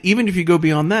 and even if you go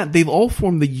beyond that, they've all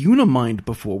formed the Unimind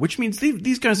before, which means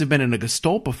these guys have been in a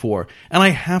Gestalt before, and I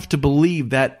have to believe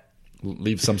that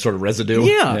leave some sort of residue.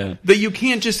 Yeah, that you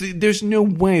can't just. There's no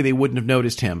way they wouldn't have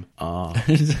noticed him.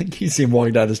 You see him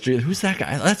walking down the street. Who's that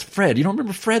guy? That's Fred. You don't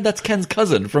remember Fred? That's Ken's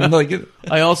cousin from like.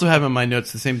 I also have in my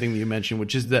notes the same thing that you mentioned,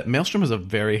 which is that Maelstrom has a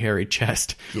very hairy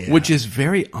chest, which is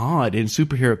very odd in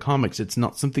superhero comics. It's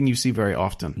not something you see very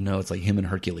often. No, it's like him and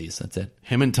Hercules. That's it.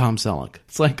 Him and Tom Selleck.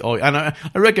 It's like, oh, and I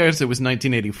recognize it was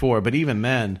 1984, but even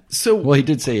then, well, he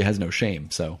did say he has no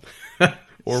shame, so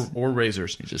or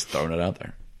razors. He's just throwing it out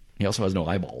there. He also has no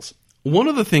eyeballs. One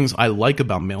of the things I like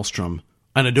about Maelstrom,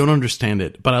 and I don't understand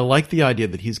it, but I like the idea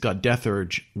that he's got Death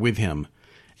Urge with him.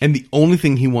 And the only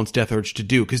thing he wants Death Urge to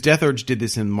do, because Death Urge did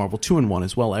this in Marvel 2-in-1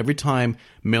 as well. Every time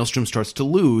Maelstrom starts to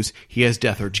lose, he has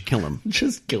Death Urge kill him.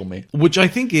 Just kill me. Which I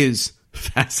think is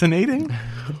fascinating.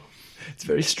 It's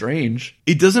very strange.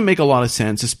 It doesn't make a lot of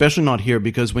sense, especially not here,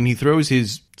 because when he throws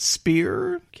his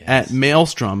spear at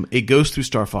Maelstrom, it goes through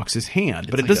Starfox's hand.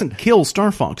 But it doesn't kill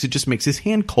Starfox. It just makes his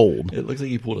hand cold. It looks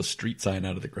like he pulled a street sign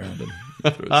out of the ground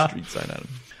and threw a street sign at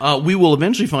him. We will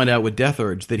eventually find out with Death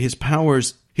Urge that his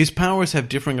powers have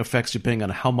differing effects depending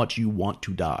on how much you want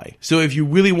to die. So if you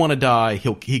really want to die,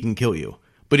 he can kill you.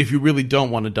 But if you really don't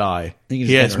want to die,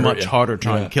 he has much harder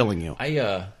time killing you.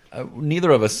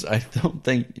 Neither of us, I don't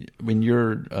think, when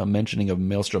you're mentioning of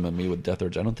Maelstrom and me with Death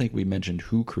Urge, I don't think we mentioned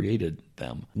who created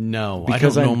them. No,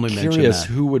 because I don't normally mention that. I'm curious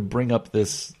who would bring up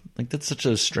this, like that's such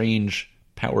a strange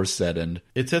power set. And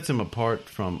it sets him apart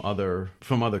from other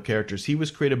characters. He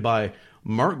was created by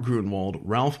Mark Gruenwald,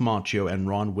 Ralph Macchio, and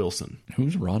Ron Wilson.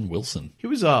 Who's Ron Wilson? He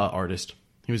was an artist.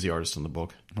 He was the artist on the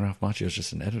book. Ralph Macchio is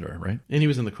just an editor, right? And he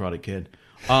was in The Karate Kid.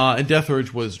 And Death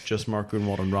Urge was just Mark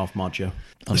Gruenwald and Ralph Macchio.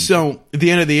 So,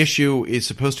 the end of the issue is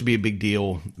supposed to be a big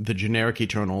deal. The generic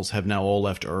Eternals have now all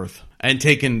left Earth and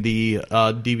taken the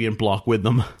Deviant block with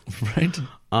them. Right.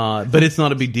 But it's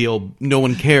not a big deal. No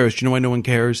one cares. Do you know why no one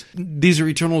cares? These are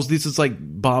Eternals. This is like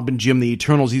Bob and Jim, the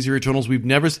Eternals. These are Eternals we've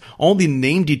never... All the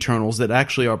named Eternals that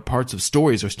actually are parts of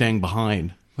stories are staying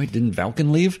behind. Wait, didn't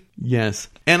Vulcan leave? Yes.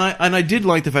 And I did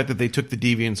like the fact that they took the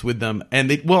Deviants with them.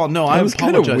 And I apologize. It was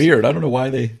kind of weird. I don't know why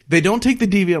they don't take the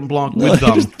Deviant block with them.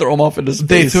 They just throw them off into space.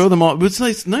 They throw them off.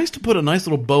 It's nice to put a nice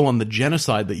little bow on the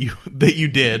genocide that you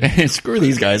did. Screw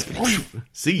these guys.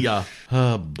 See ya.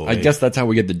 Oh, boy. I guess that's how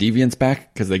we get the Deviants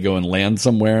back, because they go and land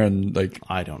somewhere and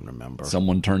I don't remember.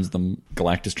 Someone turns them,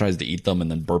 Galactus tries to eat them and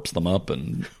then burps them up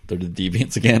and they're the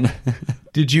Deviants again.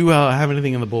 Did you have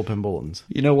anything in the bullpen bulletins?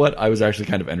 You know what? I was actually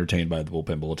kind of entertained by the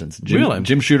bullpen bulletins. Really?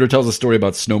 Jim Shooter tells a story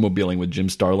about snowmobiling with Jim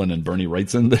Starlin and Bernie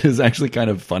Wrightson that is actually kind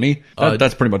of funny.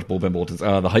 That's pretty much bullpen bulletins.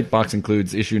 The hype box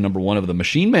includes issue number 1 of the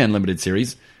Machine Man limited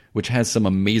series, which has some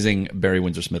amazing Barry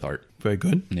Windsor Smith art. Very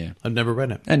good. Yeah. I've never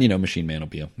read it. And, Machine Man will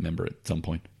be a member at some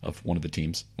point of one of the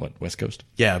teams. What, West Coast?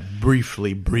 Yeah,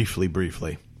 briefly.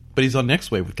 But he's on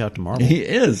Next Wave with Captain Marvel. He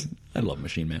is. I love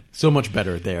Machine Man. So much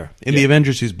better there. In the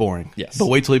Avengers, he's boring. Yes. But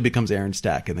wait till he becomes Aaron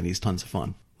Stack, and then he's tons of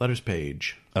fun. Letters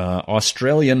page.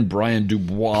 Australian Brian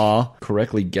Dubois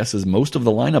correctly guesses most of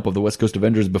the lineup of the West Coast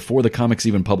Avengers before the comics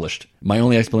even published. My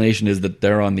only explanation is that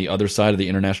they're on the other side of the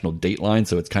international date line,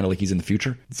 so it's kind of like he's in the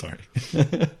future. Sorry.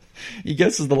 He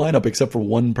guesses the lineup except for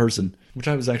one person, which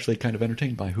I was actually kind of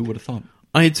entertained by. Who would have thought?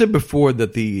 I had said before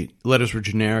that the letters were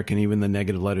generic and even the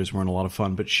negative letters weren't a lot of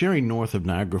fun, but Sherry North of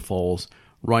Niagara Falls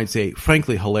writes a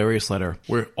frankly hilarious letter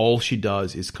where all she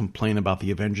does is complain about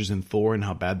the Avengers and Thor and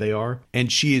how bad they are.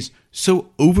 And she is so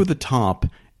over the top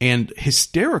and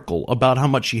hysterical about how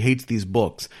much she hates these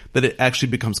books that it actually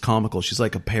becomes comical. She's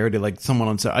like a parody, like someone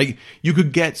on you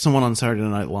could get someone on Saturday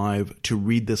Night Live to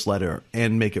read this letter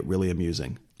and make it really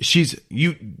amusing. She's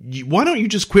why don't you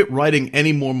just quit writing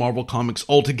any more Marvel comics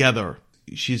altogether?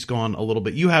 She's gone a little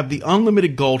bit. You have the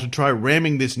unlimited goal to try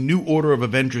ramming this new order of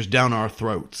Avengers down our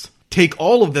throats. Take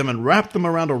all of them and wrap them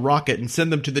around a rocket and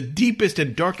send them to the deepest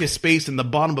and darkest space in the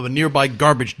bottom of a nearby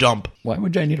garbage dump. Why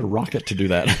would I need a rocket to do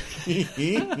that?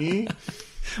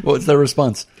 What's their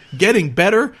response? Getting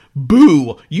better?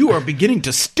 Boo! You are beginning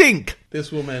to stink!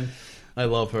 This woman, I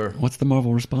love her. What's the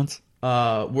Marvel response?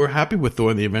 We're happy with Thor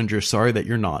and the Avengers. Sorry that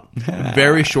you're not.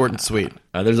 Very short and sweet.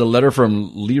 There's a letter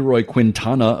from Leroy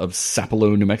Quintana of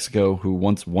Sapelo, New Mexico, who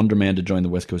wants Wonder Man to join the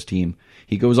West Coast team.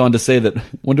 He goes on to say that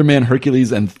Wonder Man,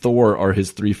 Hercules, and Thor are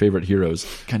his 3 favorite heroes.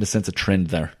 Kind of sense a trend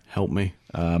there. Help me.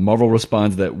 Marvel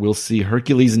responds that we'll see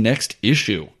Hercules next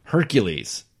issue.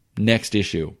 Hercules. Next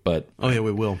issue, but oh yeah,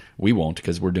 we will. We won't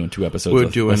because we're doing 2 episodes. We're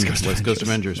doing West Coast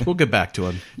Avengers. We'll get back to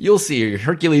him. You'll see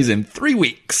Hercules in 3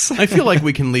 weeks. I feel like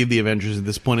we can leave the Avengers at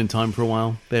this point in time for a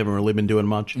while. They haven't really been doing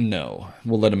much. No,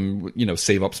 we'll let them,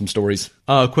 save up some stories.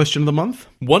 Question of the month: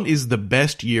 what is the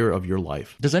best year of your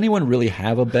life? Does anyone really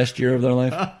have a best year of their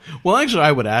life? Well, actually,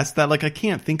 I would ask that. Like, I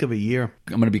can't think of a year.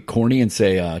 I'm going to be corny and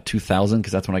say 2000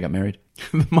 because that's when I got married.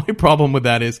 My problem with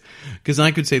that is, because I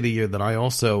could say the year that I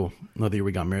also, not the year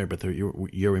we got married, but the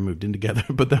year we moved in together,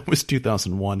 but that was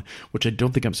 2001, which I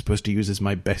don't think I'm supposed to use as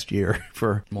my best year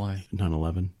for Why?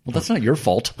 9/11. Well, that's not your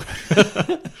fault.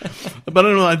 But I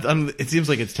don't know, it seems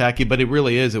like it's tacky, but it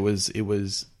really is. It was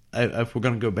if we're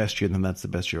going to go best year, then that's the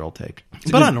best year I'll take.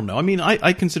 But I don't know. I mean,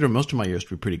 I consider most of my years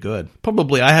to be pretty good.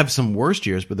 Probably I have some worst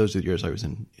years, but those are the years I was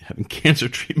having cancer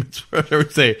treatments for. I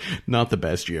would say not the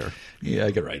best year. Yeah,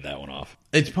 I could write that one off.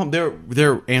 It's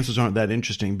their answers aren't that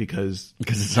interesting because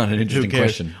it's not an interesting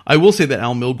question. I will say that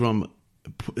Al Milgrom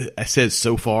says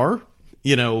so far,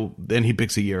 then he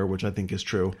picks a year, which I think is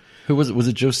true. Who was it? Was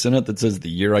it Joe Sinnott that says the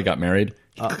year I got married?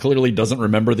 He clearly doesn't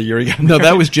remember the year he got married. No,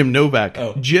 that was Jim Novak.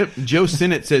 Oh. Joe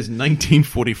Sinnott says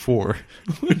 1944,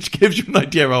 which gives you an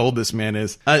idea of how old this man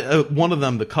is. One of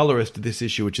them, the colorist of this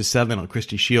issue, which is sadly on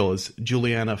Christy Shield, is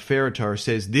Juliana Ferritar,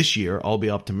 says this year I'll be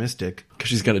optimistic. Because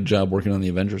she's got a job working on the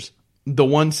Avengers. The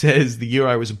one says the year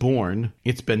I was born.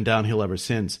 It's been downhill ever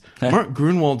since. Mark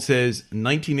Grunwald says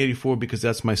 1984 because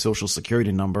that's my social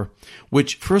security number.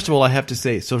 Which, first of all, I have to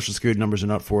say social security numbers are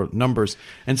not for numbers.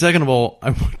 And second of all,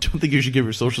 I don't think you should give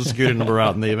your social security number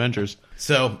out in the Avengers.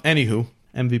 So, anywho,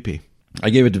 MVP. I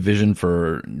gave it to Vision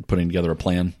for putting together a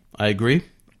plan. I agree.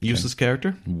 Useless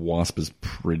character. Wasp is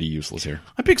pretty useless here.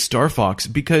 I picked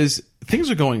Starfox because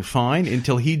things are going fine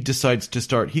until he decides to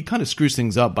start. He kind of screws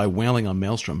things up by wailing on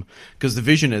Maelstrom because the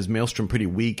Vision has Maelstrom pretty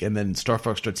weak, and then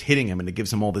Starfox starts hitting him, and it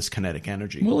gives him all this kinetic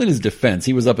energy. Well, in his defense,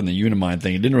 he was up in the Unimind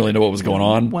thing. He didn't really know what was going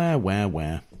on.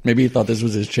 Wah. Maybe he thought this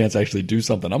was his chance to actually do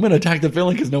something. I'm going to attack the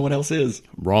villain because no one else is.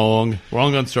 Wrong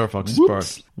on Starfox's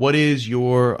part. What is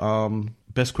your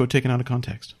best quote taken out of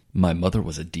context? My mother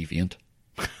was a deviant.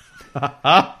 Oh,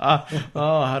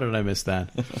 how did I miss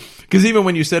that? Because even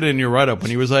when you said it in your write-up,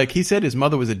 when he was like, he said his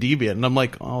mother was a deviant, and I'm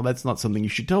like, oh, that's not something you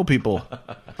should tell people.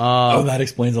 That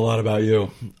explains a lot about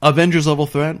you. Avengers level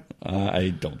threat? I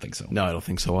don't think so. No, I don't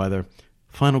think so either.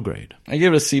 Final grade. I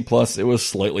gave it a C+. It was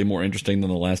slightly more interesting than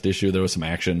the last issue. There was some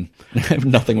action.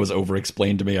 Nothing was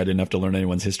over-explained to me. I didn't have to learn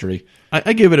anyone's history.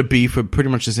 I gave it a B for pretty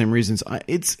much the same reasons.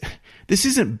 This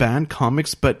isn't bad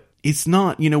comics, but it's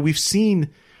not. We've seen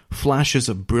flashes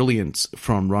of brilliance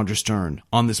from Roger Stern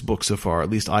on this book so far. At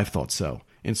least I've thought so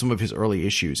in some of his early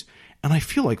issues. And I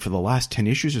feel like for the last 10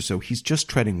 issues or so, he's just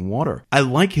treading water. I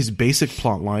like his basic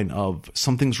plot line of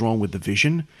something's wrong with the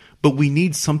Vision, but we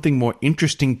need something more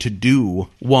interesting to do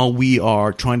while we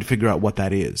are trying to figure out what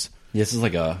that is. Yeah, this is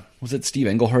like was it Steve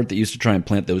Englehart that used to try and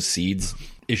plant those seeds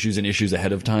issues and issues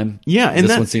ahead of time? Yeah. And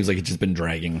this one seems like it's just been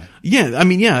dragging. Yeah. I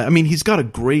mean, he's got a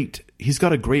great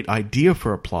idea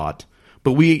for a plot,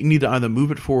 but we need to either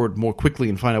move it forward more quickly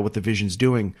and find out what the Vision's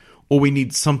doing, or we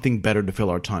need something better to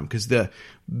fill our time. Because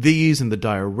these and the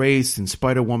Dire Wraiths and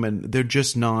Spider-Woman, they're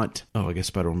just not... Oh, I guess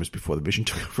Spider-Woman was before the Vision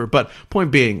took over. But point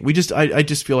being, I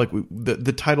just feel like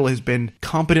the title has been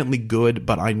competently good,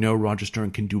 but I know Roger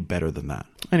Stern can do better than that.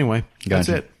 Anyway, that's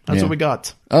it. That's what we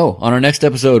got. Oh, on our next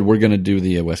episode, we're going to do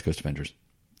the West Coast Avengers.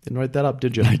 Didn't write that up,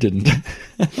 did you? I didn't.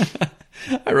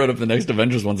 I wrote up the next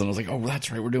Avengers ones, and I was like, oh,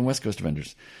 that's right, we're doing West Coast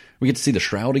Avengers. We get to see the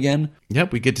Shroud again.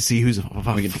 Yep, we get to see we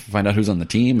get to find out who's on the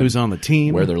team. Who's on the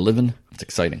team. Where they're living. It's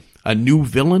exciting. A new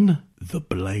villain, the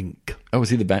Blank. Oh, is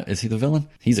he the villain?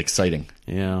 He's exciting.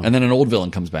 Yeah. And then an old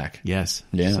villain comes back. Yes.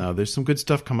 Yeah. So there's some good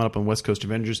stuff coming up on West Coast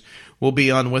Avengers. We'll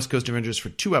be on West Coast Avengers for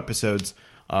 2 episodes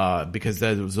because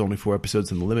there was only 4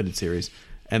 episodes in the limited series.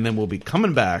 And then we'll be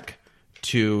coming back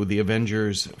to the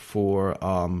Avengers for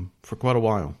quite a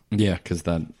while. Yeah, because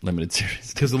that limited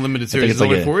series. Because the limited series is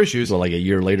only 4 issues. Well, like a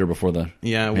year later before the...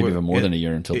 Yeah. Maybe even more than a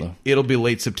year until It'll be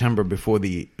late September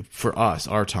for us,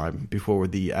 our time, before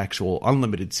the actual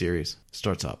unlimited series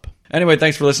starts up. Anyway,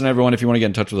 thanks for listening, everyone. If you want to get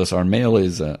in touch with us, our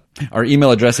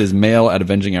email address is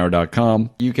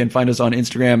mail@avenginghour.com. You can find us on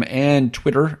Instagram and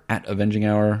Twitter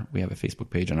 @avenginghour. We have a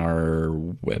Facebook page, and our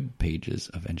web page is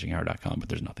avenginghour.com, but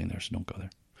there's nothing there, so don't go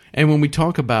there. And when we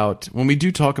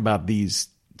do talk about these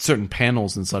certain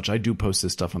panels and such, I do post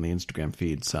this stuff on the Instagram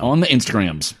feed. So on the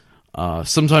Instagrams.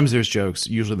 Sometimes there's jokes.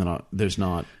 Usually there's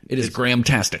not. It's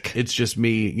Graham-tastic. It's just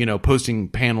me, posting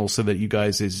panels so that you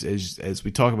guys, as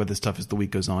we talk about this stuff as the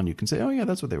week goes on, you can say, "Oh yeah,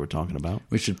 that's what they were talking about."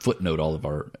 We should footnote all of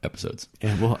our episodes.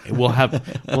 And we'll have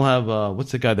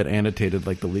what's the guy that annotated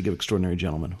like the League of Extraordinary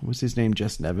Gentlemen? What's his name?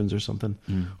 Justin Evans or something?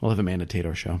 We'll have him annotate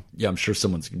our show. Yeah, I'm sure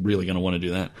someone's really going to want to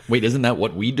do that. Wait, isn't that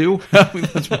what we do?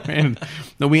 That's what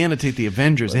no, we annotate the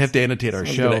Avengers. They have to annotate our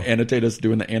show. Going to annotate us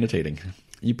doing the annotating.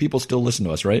 You people still listen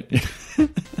to us, right?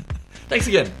 Thanks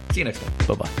again. See you next time.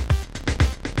 Bye-bye.